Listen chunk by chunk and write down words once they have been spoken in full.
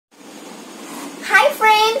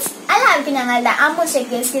എല്ലാവർക്കും ഞങ്ങളുടെ അമ്മു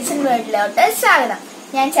ഷെക്കേഴ്സ് കിച്ചൺ വേൾഡിലോട്ട് സ്വാഗതം.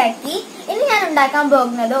 ഞാൻ ചക്കി. ഇന്ന് ഞാൻ ഉണ്ടാക്കാൻ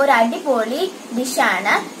പോകുന്നത് ഒരു അടിപൊളി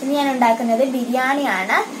ഡിഷാണ്. ഇന്ന് ഞാൻ ഉണ്ടാക്കുന്നത്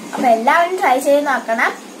ബിരിയാണിയാണ്. അപ്പൊ എല്ലാവരും ട്രൈ ചെയ്ത്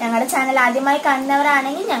നോക്കണം. ഞങ്ങളുടെ ചാനൽ ആദ്യമായി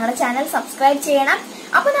കാണുന്നവരാണെങ്കിൽ ഞങ്ങളുടെ ചാനൽ സബ്സ്ക്രൈബ് ചെയ്യണം.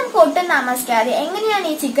 അപ്പൊ നമുക്ക് ഒട്ടും താമസിക്കാതെ എങ്ങനെയാണ്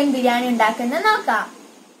ഈ ചിക്കൻ ബിരിയാണി ഉണ്ടാക്കുന്നത് നോക്കാം.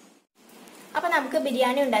 അപ്പൊ നമുക്ക്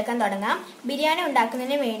ബിരിയാണി ഉണ്ടാക്കാൻ തുടങ്ങാം. ബിരിയാണി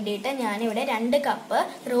ഉണ്ടാക്കുന്നതിന് വേണ്ടിയിട്ട് ഞാനിവിടെ 2 കപ്പ്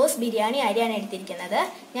റോസ് ബിരിയാണി അരിയാണ് എടുത്തിരിക്കുന്നത്.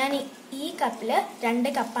 ഞാൻ ഈ കപ്പിൽ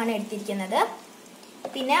 2 കപ്പാണ് എടുത്തിരിക്കുന്നത്.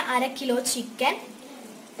 പിന്നെ 1/2 കിലോ ചിക്കൻ,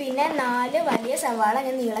 പിന്നെ 4 വലിയ സവാള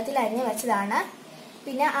ഞാൻ നീളത്തിൽ അരിഞ്ഞ് വെച്ചതാണ്.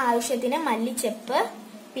 പിന്നെ ആവശ്യത്തിന് മല്ലിച്ചപ്പ്,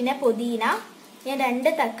 പിന്നെ പുതിന, ഞാൻ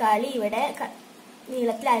 2 തക്കാളി ഇവിടെ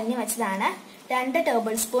നീളത്തിൽ അരിഞ്ഞ് വെച്ചതാണ്. 2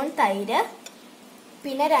 ടേബിൾ സ്പൂൺ തൈര്,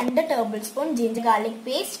 പിന്നെ 2 table spoon ginger garlic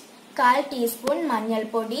paste, 1/4 teaspoon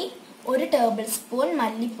മഞ്ഞൾപ്പൊടി, 1 ടേബിൾ സ്പൂൺ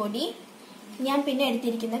മല്ലിപ്പൊടി. ഞാൻ പിന്നെ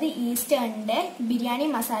എടുത്തിരിക്കുന്നത് ഈസ്റ്റേണിന്റെ ബിരിയാണി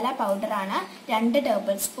മസാല പൗഡറാണ്, 2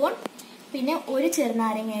 ടേബിൾ സ്പൂൺ. പിന്നെ 1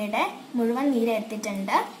 ചെറുനാരങ്ങയുടെ മുഴുവൻ നീര്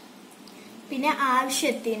എടുത്തിട്ടുണ്ട്. പിന്നെ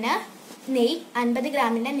ആവശ്യത്തിന് നെയ്യ്, 50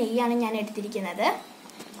 ഗ്രാമിന്റെ നെയ്യാണ് ഞാൻ എടുത്തിരിക്കുന്നത്.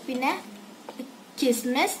 പിന്നെ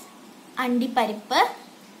കിസ്മിസ്, അണ്ടിപ്പരിപ്പ്.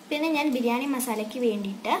 പിന്നെ ഞാൻ ബിരിയാണി മസാലയ്ക്ക്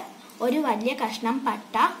വേണ്ടിയിട്ട് 1 വലിയ കഷ്ണം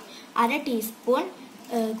പട്ട, 1/2 ടീസ്പൂൺ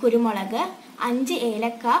കുരുമുളക്, 5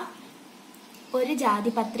 ഏലക്ക, 1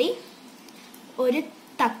 ജാതിപത്രി, 1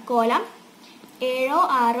 തക്കോലം,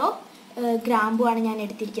 7-6 ഗ്രാമ്പുമാണ് ഞാൻ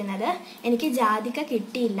എടുത്തിരിക്കുന്നത്. എനിക്ക് ജാതിക്ക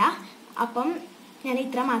കിട്ടിയില്ല, അപ്പം ഞാൻ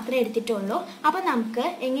ഇത്ര മാത്രമേ എടുത്തിട്ടുള്ളൂ. അപ്പം നമുക്ക്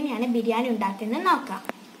എങ്ങനെയാണ് ബിരിയാണി ഉണ്ടാക്കുന്നത് നോക്കാം.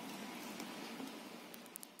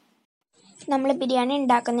 നമ്മൾ ബിരിയാണി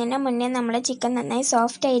ഉണ്ടാക്കുന്നതിന് മുന്നേ നമ്മൾ ചിക്കൻ നന്നായി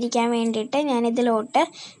സോഫ്റ്റ് ആയിരിക്കാൻ വേണ്ടിയിട്ട് ഞാനിതിലോട്ട്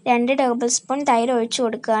 2 ടേബിൾ സ്പൂൺ തൈര് ഒഴിച്ചു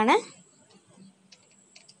കൊടുക്കുകയാണ്.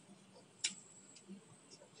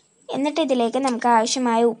 എന്നിട്ട് ഇതിലേക്ക് നമുക്ക്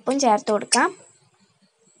ആവശ്യമായ ഉപ്പും ചേർത്ത് കൊടുക്കാം.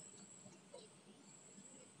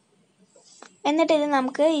 എന്നിട്ട് ഇത്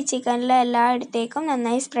നമുക്ക് ഈ ചിക്കനിലെ എല്ലായിടത്തേക്കും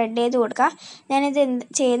നന്നായി സ്പ്രെഡ് ചെയ്ത് കൊടുക്കാം. ഞാനിത്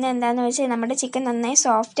ചെയ്യുന്നത് എന്താണെന്ന് വെച്ചാൽ നമ്മുടെ ചിക്കൻ നന്നായി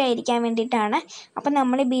സോഫ്റ്റ് ആയിരിക്കാൻ വേണ്ടിയിട്ടാണ്. അപ്പം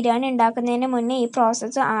നമ്മൾ ബിരിയാണി ഉണ്ടാക്കുന്നതിന് മുന്നേ ഈ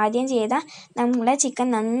പ്രോസസ്സ് ആദ്യം ചെയ്താൽ നമ്മുടെ ചിക്കൻ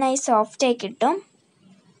നന്നായി സോഫ്റ്റായി കിട്ടും.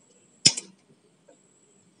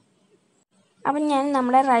 അപ്പം ഞാൻ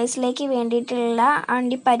നമ്മുടെ റൈസിലേക്ക് വേണ്ടിയിട്ടുള്ള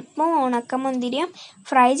അണ്ടിപ്പരിപ്പും ഉണക്കമുന്തിരിയും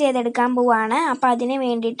ഫ്രൈ ചെയ്തെടുക്കാൻ പോവാണ്. അപ്പം അതിന്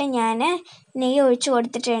വേണ്ടിയിട്ട് ഞാൻ നെയ്യ് ഒഴിച്ച്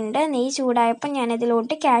കൊടുത്തിട്ടുണ്ട്. നെയ്യ് ചൂടായപ്പോൾ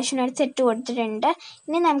ഞാനതിലോട്ട് കാഷ്യൂ നട്ട്സ് ഇട്ട് കൊടുത്തിട്ടുണ്ട്.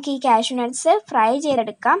 ഇനി നമുക്ക് ഈ കാഷ്യൂ നട്ട്സ് ഫ്രൈ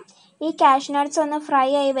ചെയ്തെടുക്കാം. ഈ കാഷ്യൂ നട്ട്സ് ഒന്ന് ഫ്രൈ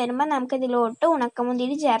ആയി വരുമ്പോൾ നമുക്കിതിലോട്ട്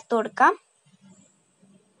ഉണക്കമുന്തിരി ചേർത്ത് കൊടുക്കാം.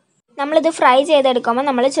 നമ്മളിത് ഫ്രൈ ചെയ്തെടുക്കുമ്പോൾ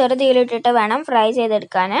നമ്മൾ ചെറുതീയിലിട്ടിട്ട് വേണം ഫ്രൈ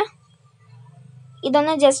ചെയ്തെടുക്കാൻ.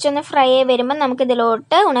 ഇതൊന്ന് ജസ്റ്റ് ഒന്ന് ഫ്രൈ ആയി വരുമ്പോൾ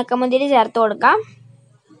നമുക്കിതിലോട്ട് ഉണക്കമുന്തിരി ചേർത്ത് കൊടുക്കാം.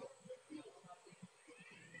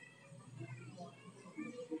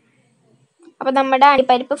 അപ്പോൾ നമ്മുടെ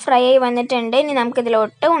അണ്ടിപ്പരിപ്പ് ഫ്രൈ ആയി വന്നിട്ടുണ്ട്. ഇനി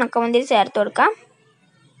നമുക്കിതിലോട്ട് ഉണക്കമുന്തിരി ചേർത്ത് കൊടുക്കാം.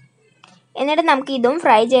 എന്നിട്ട് നമുക്ക് ഇതും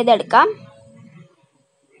ഫ്രൈ ചെയ്തെടുക്കാം.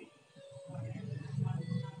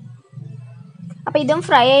 അപ്പോൾ ഇതും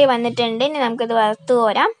ഫ്രൈ ആയി വന്നിട്ടുണ്ട്. ഇനി നമുക്കിത് വറുത്ത്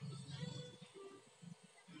കോരാം.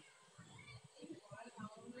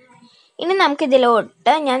 ഇനി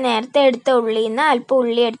നമുക്കിതിലോട്ട് ഞാൻ നേരത്തെ എടുത്ത ഉള്ളിയിൽ നിന്ന് അല്പം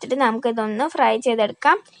ഉള്ളി എടുത്തിട്ട് നമുക്കിതൊന്ന് ഫ്രൈ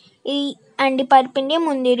ചെയ്തെടുക്കാം. ഈ അണ്ടിപ്പരിപ്പിൻ്റെയും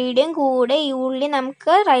മുന്തിരിയുടെയും കൂടെ ഈ ഉള്ളി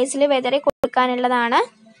നമുക്ക് റൈസിൽ വിതറി കൊടുക്കാനുള്ളതാണ്.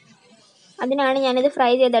 അതിനാണ് ഞാനിത്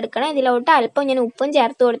ഫ്രൈ ചെയ്തെടുക്കണം. ഇതിലോട്ട് അല്പം ഞാൻ ഉപ്പും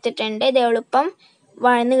ചേർത്ത് കൊടുത്തിട്ടുണ്ട്, ഇത് എളുപ്പം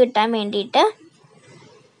വഴന്ന് കിട്ടാൻ വേണ്ടിയിട്ട്.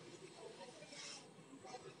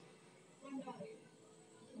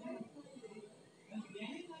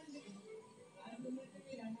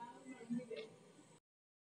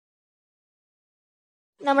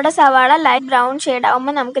 നമ്മുടെ സവാള ലൈറ്റ് ബ്രൗൺ ഷെയ്ഡ്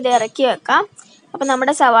ആകുമ്പോൾ നമുക്കിത് ഇറക്കി വെക്കാം. അപ്പോൾ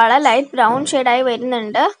നമ്മുടെ സവാള ലൈറ്റ് ബ്രൗൺ ഷെയ്ഡായി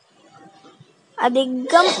വരുന്നുണ്ട്.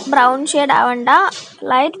 അധികം ബ്രൗൺ ഷെയ്ഡ് ആവണ്ട,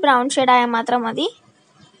 ലൈറ്റ് ബ്രൗൺ ഷെയ്ഡായാൽ മാത്രം മതി.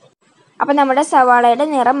 അപ്പോൾ നമ്മുടെ സവാളയുടെ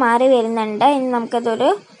നിറം മാറി വരുന്നുണ്ട്. ഇനി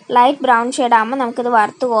നമുക്കിതൊരു ലൈറ്റ് ബ്രൗൺ ഷെയ്ഡ് ആകുമ്പോൾ നമുക്കിത്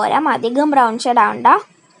വറുത്ത് കോരാം. അധികം ബ്രൗൺ ഷെയ്ഡ് ആവണ്ട.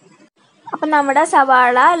 അപ്പോൾ നമ്മുടെ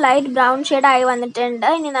സവാള ലൈറ്റ് ബ്രൗൺ ഷെയ്ഡായി വന്നിട്ടുണ്ട്.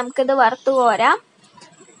 ഇനി നമുക്കിത് വറുത്ത് കോരാം.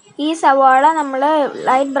 ഈ സവാള നമ്മൾ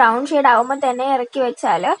ലൈറ്റ് ബ്രൗൺ ഷെയ്ഡ് ആകുമ്പോൾ തന്നെ ഇറക്കി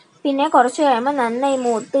വെച്ചാൽ പിന്നെ കുറച്ച് കഴിയുമ്പോൾ നന്നായി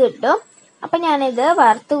മൂത്ത് കിട്ടും. അപ്പം ഞാനിത്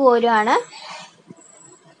വറുത്ത് കോരുകയാണ്.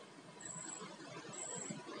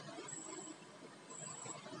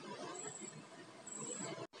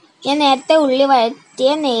 ഞാൻ നേരത്തെ ഉള്ളി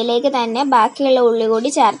വഴറ്റിയ നെയ്യിലേക്ക് തന്നെ ബാക്കിയുള്ള ഉള്ളി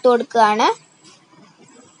കൂടി ചേർത്ത് കൊടുക്കുകയാണ്.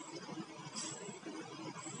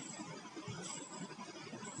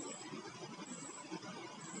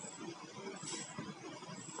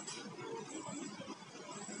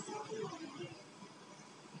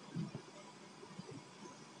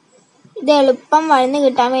 ഇത് എളുപ്പം വഴന്ന്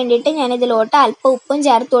കിട്ടാൻ വേണ്ടിയിട്ട് ഞാനിതിലോട്ട് അല്പം ഉപ്പും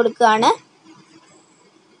ചേർത്ത് കൊടുക്കുകയാണ്.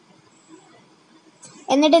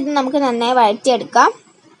 എന്നിട്ട് ഇത് നമുക്ക് നന്നായി വഴറ്റിയെടുക്കാം.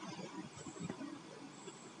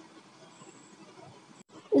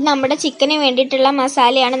 ഇത് നമ്മുടെ ചിക്കന് വേണ്ടിയിട്ടുള്ള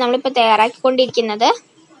മസാലയാണ് നമ്മളിപ്പോൾ തയ്യാറാക്കിക്കൊണ്ടിരിക്കുന്നത്.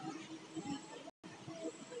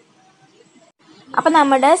 അപ്പം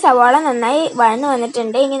നമ്മുടെ സവാള നന്നായി വഴന്നു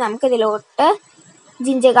വന്നിട്ടുണ്ട്. ഇനി നമുക്കിതിലോട്ട്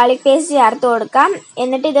ജിഞ്ചർ ഗാർലിക് പേസ്റ്റ് ചേർത്ത് കൊടുക്കാം.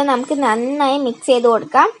 എന്നിട്ട് ഇത് നമുക്ക് നന്നായി മിക്സ് ചെയ്ത്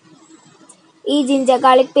കൊടുക്കാം. ഈ ജിഞ്ചർ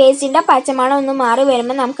ഗാർലിക് പേസ്റ്റിൻ്റെ പച്ചമണം ഒന്ന് മാറി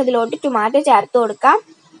വരുമ്പോൾ നമുക്കിതിലോട്ട് ടൊമാറ്റോ ചേർത്ത് കൊടുക്കാം.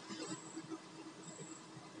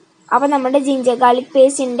 അപ്പോൾ നമ്മുടെ ജിഞ്ചർ ഗാർലിക്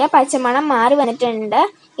പേസ്റ്റിൻ്റെ പച്ചമണം മാറി വന്നിട്ടുണ്ട്.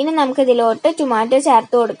 ഇനി നമുക്കിതിലോട്ട് ടൊമാറ്റോ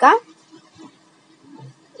ചേർത്ത് കൊടുക്കാം.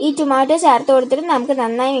 ഈ ടൊമാറ്റോ ചേർത്ത് കൊടുത്തിട്ട് നമുക്ക്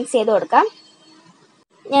നന്നായി മിക്സ് ചെയ്ത് കൊടുക്കാം.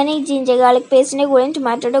 ഞാൻ ഈ ജിഞ്ചർ ഗാർലിക് പേസ്റ്റിൻ്റെ കൂടെയും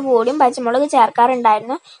ടൊമാറ്റോയുടെ കൂടെയും പച്ചമുളക്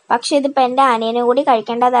ചേർക്കാറുണ്ടായിരുന്നു. പക്ഷേ ഇതിപ്പോൾ എൻ്റെ അനിയനും കൂടി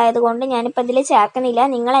കഴിക്കേണ്ടതായതുകൊണ്ട് ഞാനിപ്പോൾ ഇതിൽ ചേർക്കുന്നില്ല.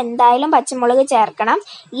 നിങ്ങൾ എന്തായാലും പച്ചമുളക് ചേർക്കണം.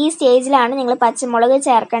 ഈ സ്റ്റേജിലാണ് നിങ്ങൾ പച്ചമുളക്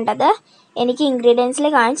ചേർക്കേണ്ടത്. എനിക്ക് ഇൻഗ്രീഡിയൻസിൽ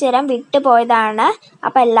കാണിച്ചു തരാൻ വിട്ടു പോയതാണ്.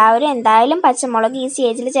 അപ്പോൾ എല്ലാവരും എന്തായാലും പച്ചമുളക് ഈ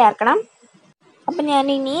സ്റ്റേജിൽ ചേർക്കണം. അപ്പം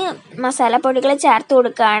ഞാനിനി മസാലപ്പൊടികൾ ചേർത്ത്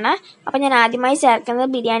കൊടുക്കുകയാണ്. അപ്പം ഞാൻ ആദ്യമായി ചേർക്കുന്നത്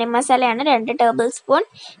ബിരിയാണി മസാലയാണ്, 2 ടേബിൾ സ്പൂൺ.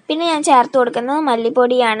 പിന്നെ ഞാൻ ചേർത്ത് കൊടുക്കുന്നത്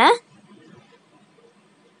മല്ലിപ്പൊടിയാണ്.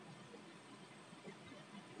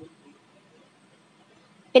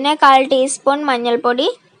 പിന്നെ 1/4 ടീസ്പൂൺ മഞ്ഞൾപ്പൊടി.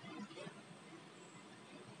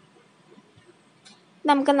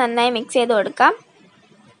 നമുക്ക് നന്നായി മിക്സ് ചെയ്ത് കൊടുക്കാം.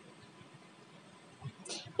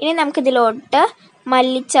 ഇനി നമുക്കിതിലോട്ട്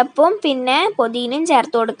മല്ലിച്ചപ്പും പിന്നെ പുതിനയും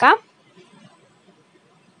ചേർത്ത് കൊടുക്കാം.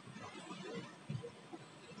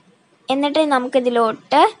 എന്നിട്ട്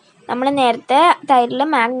നമുക്കിതിലോട്ട് നമ്മൾ നേരത്തെ തൈരിൽ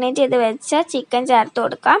മാഗ്നേറ്റ് ചെയ്ത് വെച്ച ചിക്കൻ ചേർത്ത്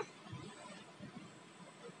കൊടുക്കാം.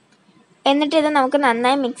 എന്നിട്ട് ഇത് നമുക്ക്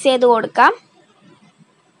നന്നായി മിക്സ് ചെയ്ത് കൊടുക്കാം.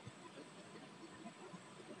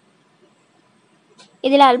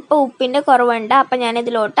 ഇതിൽ അല്പം ഉപ്പിൻ്റെ കുറവുണ്ട്. അപ്പം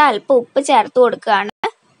ഞാനിതിലോട്ട് അല്പം ഉപ്പ് ചേർത്ത് കൊടുക്കുകയാണ്.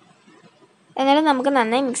 എന്നിട്ട് നമുക്ക്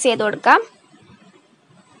നന്നായി മിക്സ് ചെയ്ത് കൊടുക്കാം.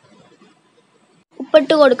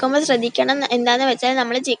 ഉപ്പിട്ട് കൊടുക്കുമ്പോൾ ശ്രദ്ധിക്കണം. എന്താണെന്ന് വെച്ചാൽ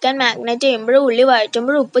നമ്മൾ ചിക്കൻ മാഗ്നേറ്റ് ചെയ്യുമ്പോഴും ഉള്ളി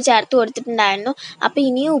വഴറ്റുമ്പോഴും ഉപ്പ് ചേർത്ത് കൊടുത്തിട്ടുണ്ടായിരുന്നു. അപ്പോൾ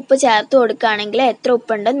ഇനിയും ഉപ്പ് ചേർത്ത് കൊടുക്കുകയാണെങ്കിൽ എത്ര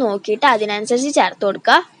ഉപ്പുണ്ടെന്ന് നോക്കിയിട്ട് അതിനനുസരിച്ച് ചേർത്ത്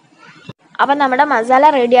കൊടുക്കുക. അപ്പം നമ്മുടെ മസാല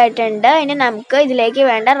റെഡി ആയിട്ടുണ്ട്. ഇനി നമുക്ക് ഇതിലേക്ക്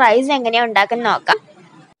വേണ്ട റൈസ് എങ്ങനെയാണ് ഉണ്ടാക്കുന്നത് നോക്കാം.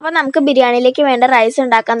 അപ്പോൾ നമുക്ക് ബിരിയാണിയിലേക്ക് വേണ്ട റൈസ്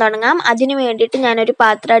ഉണ്ടാക്കാൻ തുടങ്ങാം. അതിന് വേണ്ടിയിട്ട് ഞാനൊരു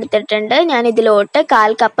പാത്രം എടുത്തിട്ടുണ്ട്. ഞാൻ ഇതിലോട്ട്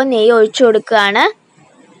 1/4 കപ്പ് നെയ്യ് ഒഴിച്ചു കൊടുക്കുകയാണ്.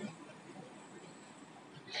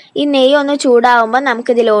 ഈ നെയ്യ് ഒന്ന് ചൂടാവുമ്പോൾ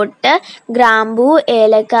നമുക്കിതിലോട്ട് ഗ്രാമ്പൂ,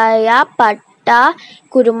 ഏലക്കായ, പട്ട,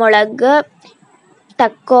 കുരുമുളക്,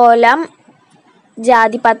 തക്കോലം,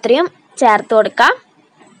 ജാതിപത്രിയും ചേർത്ത് കൊടുക്കാം.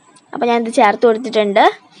 അപ്പോൾ ഞാനിത് ചേർത്ത് കൊടുത്തിട്ടുണ്ട്.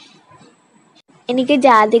 എനിക്ക്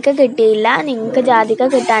ജാതിക്ക കിട്ടിയില്ല. നിങ്ങൾക്ക് ജാതിക്ക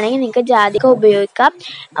കിട്ടുകയാണെങ്കിൽ നിങ്ങൾക്ക് ജാതിക്ക ഉപയോഗിക്കാം.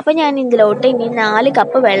 അപ്പോൾ ഞാൻ ഇതിലോട്ട് ഇനി 4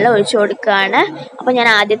 കപ്പ് വെള്ളം ഒഴിച്ചു കൊടുക്കുകയാണ്. അപ്പോൾ ഞാൻ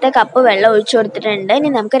ആദ്യത്തെ കപ്പ് വെള്ളം ഒഴിച്ചു കൊടുത്തിട്ടുണ്ട്.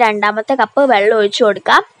 ഇനി നമുക്ക് രണ്ടാമത്തെ കപ്പ് വെള്ളം ഒഴിച്ചു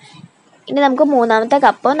കൊടുക്കാം. ഇനി നമുക്ക് മൂന്നാമത്തെ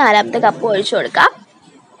കപ്പോ 4ാമത്തെ കപ്പോ ഒഴിച്ചു കൊടുക്കാം.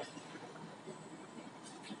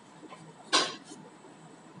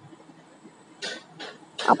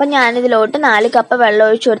 അപ്പം ഞാനിതിലോട്ട് 4 കപ്പ് വെള്ളം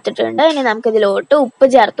ഒഴിച്ചു കൊടുത്തിട്ടുണ്ട്. ഇനി നമുക്കിതിലോട്ട് ഉപ്പ്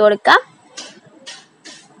ചേർത്ത് കൊടുക്കാം.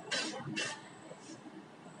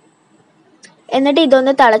 എന്നിട്ട്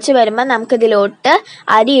ഇതൊന്ന് തിളച്ച് വരുമ്പോൾ നമുക്കിതിലോട്ട്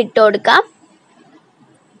അരി ഇട്ട് കൊടുക്കാം.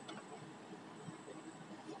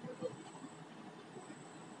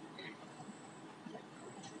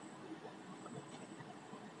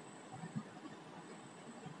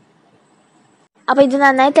 അപ്പോൾ ഇത്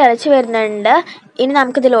നന്നായി തിളച്ച് വരുന്നുണ്ട്. ഇനി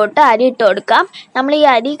നമുക്കിതിലോട്ട് അരി ഇട്ട് കൊടുക്കാം. നമ്മൾ ഈ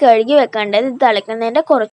അരി കഴുകി വെക്കേണ്ടത് ഇത് തിളയ്ക്കുന്നതിൻ്റെ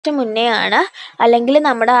കുറച്ച് മുന്നേ ആണ്. അല്ലെങ്കിൽ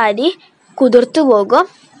നമ്മുടെ അരി കുതിർത്തു പോകും.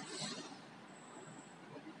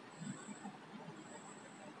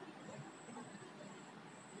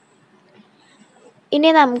 ഇനി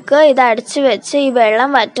നമുക്ക് ഇത് അടച്ചു വെച്ച് ഈ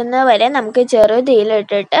വെള്ളം വറ്റുന്നത് വരെ നമുക്ക് ചെറു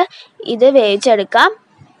തീയിലിട്ടിട്ട് ഇത് വേവിച്ചെടുക്കാം.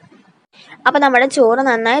 അപ്പോൾ നമ്മുടെ ചോറ്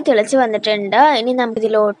നന്നായി തിളച്ച് വന്നിട്ടുണ്ട്. ഇനി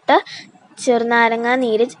നമുക്കിതിലോട്ട് ചെറുനാരങ്ങ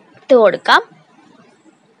നീര് ഇട്ട് കൊടുക്കാം.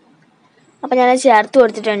 അപ്പോൾ ഞാൻ ചേർത്ത്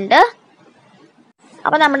കൊടുത്തിട്ടുണ്ട്.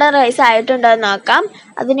 അപ്പോൾ നമ്മുടെ റൈസ് ആയിട്ടുണ്ടോ എന്ന് നോക്കാം.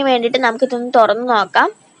 അതിന് വേണ്ടിയിട്ട് നമുക്കിതൊന്ന് തുറന്ന് നോക്കാം.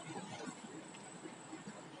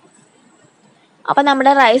 അപ്പോൾ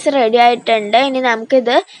നമ്മുടെ റൈസ് റെഡി ആയിട്ടുണ്ട്. ഇനി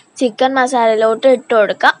നമുക്കിത് ചിക്കൻ മസാലയിലോട്ട് ഇട്ട്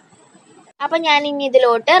കൊടുക്കാം. അപ്പോൾ ഞാൻ ഇനി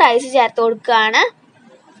ഇതിലോട്ട് റൈസ് ചേർത്ത് കൊടുക്കുകയാണ്.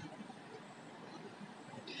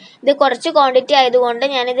 ഇത് കുറച്ച് ക്വാണ്ടിറ്റി ആയതുകൊണ്ട്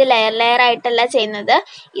ഞാനിത് ലെയർ ആയിട്ടല്ല ചെയ്യുന്നത്.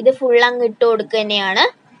 ഇത് ഫുൾ അങ്ങ് ഇട്ട് കൊടുക്കുക തന്നെയാണ്.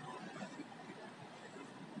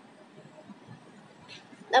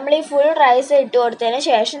 നമ്മൾ ഈ ഫുൾ റൈസ് ഇട്ട് കൊടുത്തതിന്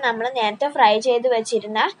ശേഷം നമ്മൾ നേരത്തെ ഫ്രൈ ചെയ്ത്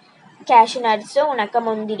വെച്ചിരുന്ന കാഷ്യൂ നട്ട്സും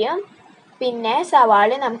ഉണക്കമുന്തിരിയും പിന്നെ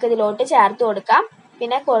സവാളയും നമുക്കിതിലോട്ട് ചേർത്ത് കൊടുക്കാം.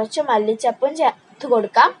 പിന്നെ കുറച്ച് മല്ലിച്ചപ്പും ചേർത്ത്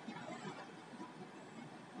കൊടുക്കാം.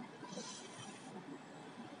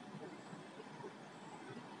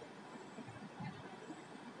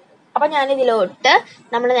 അപ്പോൾ ഞാനിതിലോട്ട്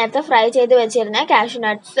നമ്മൾ നേരത്തെ ഫ്രൈ ചെയ്ത് വെച്ചിരുന്ന കാഷ്യൂ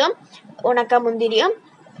നട്ട്സും ഉണക്കമുന്തിരിയും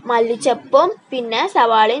മല്ലിച്ചപ്പും പിന്നെ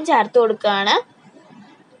സവാളയും ചേർത്ത് കൊടുക്കുകയാണ്.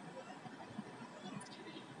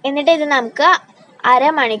 എന്നിട്ട് ഇത് നമുക്ക്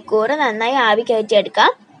അരമണിക്കൂർ നന്നായി ആവി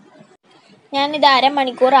കയറ്റിയെടുക്കാം. ഞാനിത്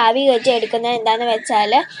അരമണിക്കൂർ ആവി കയറ്റി എടുക്കുന്നത് എന്താണെന്ന്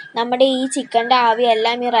വെച്ചാൽ നമ്മുടെ ഈ ചിക്കൻ്റെ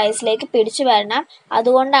ആവിയെല്ലാം ഈ റൈസിലേക്ക് പിടിച്ചു വരണം.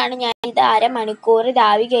 അതുകൊണ്ടാണ് ഞാൻ ഇത് അരമണിക്കൂർ ഇത്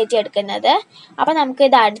ആവി കയറ്റി എടുക്കുന്നത്. അപ്പോൾ നമുക്ക്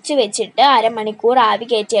ഇത് അടച്ചു വെച്ചിട്ട് അരമണിക്കൂർ ആവി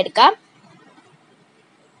കയറ്റിയെടുക്കാം.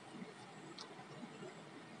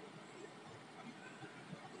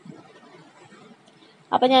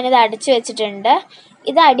 അപ്പോൾ ഞാനിത് അടച്ചു വെച്ചിട്ടുണ്ട്.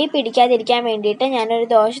 ഇത് അടി പിടിക്കാതിരിക്കാൻ വേണ്ടിയിട്ട് ഞാനൊരു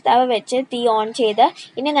ദോശത്തവ വെച്ച് തീ ഓൺ ചെയ്ത്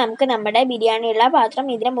ഇനി നമുക്ക് നമ്മുടെ ബിരിയാണിയുള്ള പാത്രം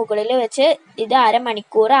ഇതിന് മുകളിൽ വെച്ച് ഇത്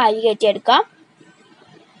അരമണിക്കൂർ ആവി കയറ്റിയെടുക്കാം.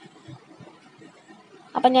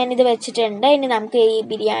 അപ്പം ഞാനിത് വെച്ചിട്ടുണ്ട്. ഇനി നമുക്ക് ഈ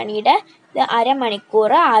ബിരിയാണിയുടെ ഇത്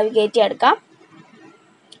അരമണിക്കൂർ ആവി കയറ്റിയെടുക്കാം.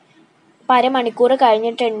 അപ്പം അരമണിക്കൂർ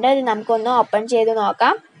കഴിഞ്ഞിട്ടുണ്ട്. ഇത് നമുക്കൊന്ന് ഓപ്പൺ ചെയ്ത്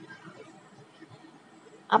നോക്കാം.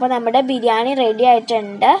 അപ്പോൾ നമ്മുടെ ബിരിയാണി റെഡി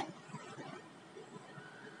ആയിട്ടുണ്ട്.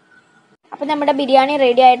 അപ്പോൾ നമ്മുടെ ബിരിയാണി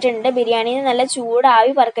റെഡി ആയിട്ടുണ്ട്. ബിരിയാണിയിൽ നല്ല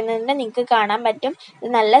ചൂടാവി പറക്കുന്നതിന് നിങ്ങൾക്ക് കാണാൻ പറ്റും. ഇത്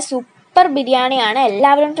നല്ല സൂപ്പർ ബിരിയാണിയാണ്.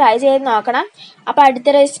 എല്ലാവരും ട്രൈ ചെയ്ത് നോക്കണം. അപ്പോൾ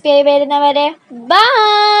അടുത്ത റെസിപ്പിയായി വരുന്നവരെ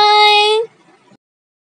ബൈ.